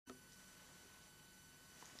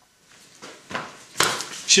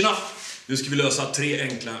Tjena! Nu ska vi lösa 3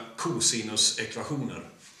 enkla cosinusekvationer.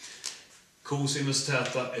 Cosinus θ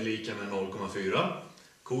är lika med 0,4.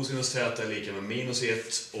 Cosinus θ är lika med minus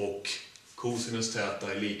 1 och cosinus θ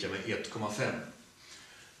är lika med 1,5.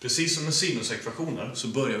 Precis som med sinusekvationer så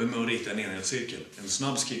börjar vi med att rita en enhetscirkel, en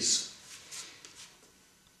snabb skiss.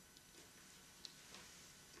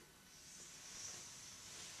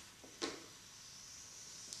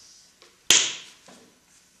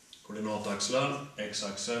 Koordinataxlar,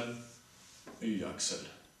 x-axel, y-axel.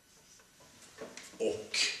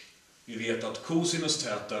 Och vi vet att cosinus θ,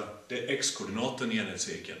 det är x-koordinaten i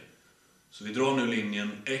enhetscirkeln. Så vi drar nu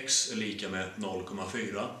linjen x är lika med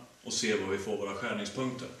 0,4 och ser var vi får våra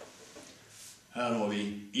skärningspunkter. Här har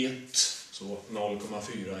vi 1, så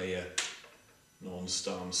 0,4 är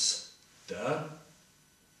någonstans där.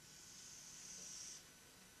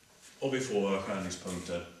 Och vi får våra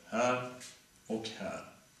skärningspunkter här och här.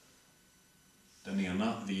 Den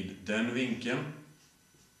ena vid den vinkeln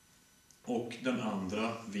och den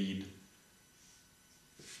andra vid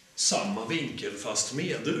samma vinkel fast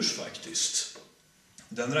medurs faktiskt.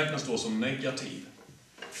 Den räknas då som negativ.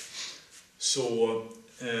 Så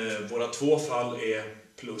våra två fall är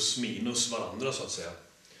plus minus varandra så att säga.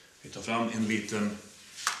 Vi tar fram en liten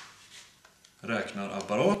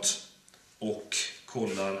räknarapparat och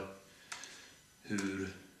kollar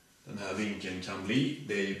hur den här vinkeln kan bli.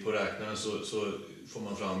 Det är ju på räknaren så får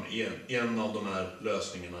man fram en av de här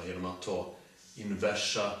lösningarna genom att ta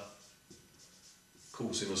inversa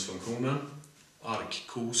cosinusfunktionen,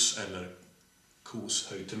 arkkos eller kos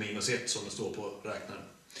höjt till minus 1 som det står på räknaren.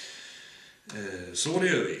 Så det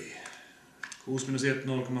gör vi. Kos minus 1,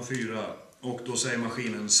 0,4 och då säger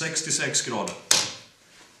maskinen 66 grader.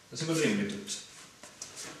 Det ser väl rimligt ut.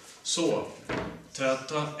 Så θ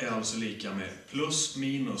är alltså lika med plus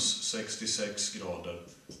minus 66 grader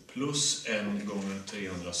plus 1 gånger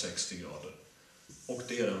 360 grader. Och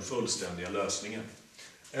det är den fullständiga lösningen.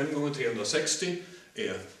 1 gånger 360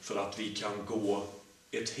 är för att vi kan gå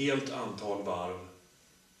ett helt antal varv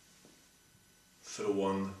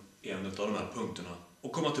från en av de här punkterna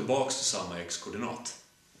och komma tillbaka till samma x-koordinat.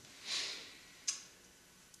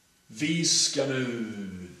 Vi ska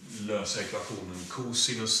nu lösa ekvationen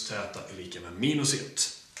cosinus θ är lika med minus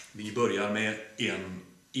 1. Vi börjar med en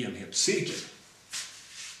enhetscirkel.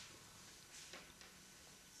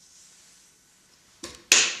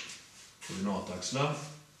 Koordinataxlar,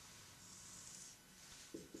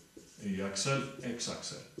 y-axel,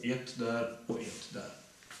 x-axel. 1 där och 1 där.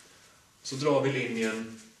 Så drar vi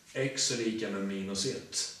linjen x är lika med minus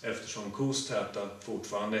 1 eftersom cos θ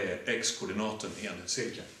fortfarande är x-koordinaten i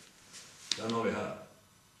enhetscirkeln. Den har vi här.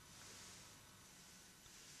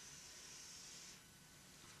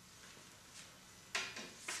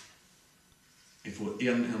 Vi får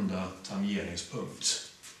en enda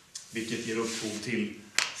tangeringspunkt, vilket ger upphov till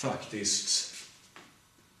faktiskt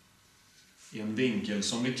en vinkel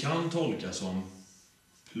som vi kan tolka som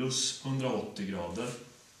plus 180 grader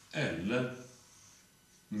eller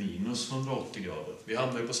minus 180 grader. Vi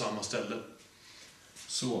hamnar ju på samma ställe.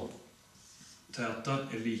 Så θ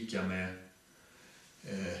är lika med,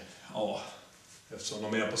 eftersom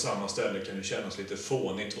de är på samma ställe kan det kännas lite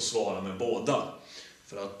fånigt att svara med båda.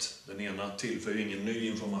 För att den ena tillför ju ingen ny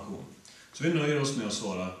information. Så vi nöjer oss med att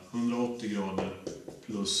svara 180 grader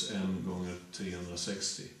plus 1 gånger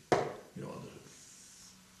 360 grader.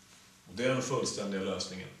 Och det är den fullständiga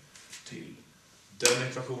lösningen till den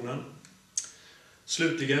ekvationen.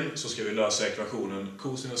 Slutligen så ska vi lösa ekvationen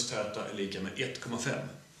cosinus θ är lika med 1,5.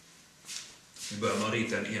 Vi börjar med att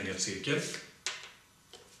rita en enhetscirkel.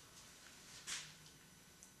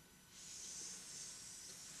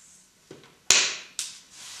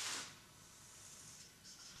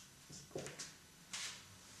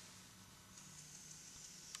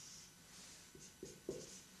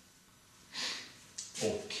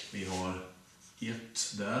 Och vi har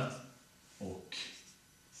 1 där och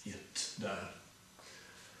 1 där.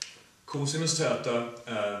 Cosinus θ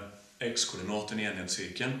är x-koordinaten i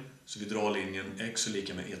enhetscirkeln. Så vi drar linjen x är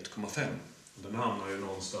lika med 1,5. Den hamnar ju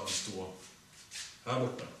någonstans då här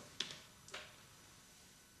borta.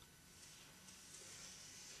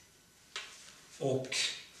 Och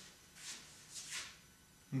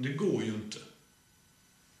det går ju inte.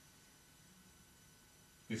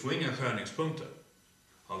 Vi får inga skärningspunkter.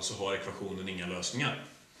 Alltså har ekvationen inga lösningar.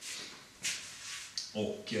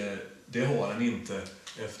 Och det har den inte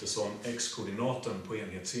eftersom x-koordinaten på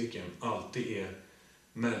enhetscirkeln alltid är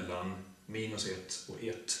mellan minus 1 och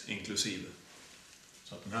 1 inklusive.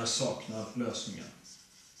 Så att den här saknar lösningar.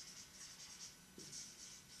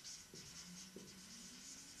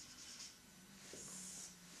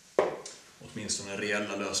 Och åtminstone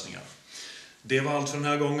reella lösningar. Det var allt för den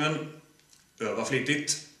här gången. Öva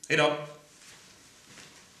flitigt. Hej då!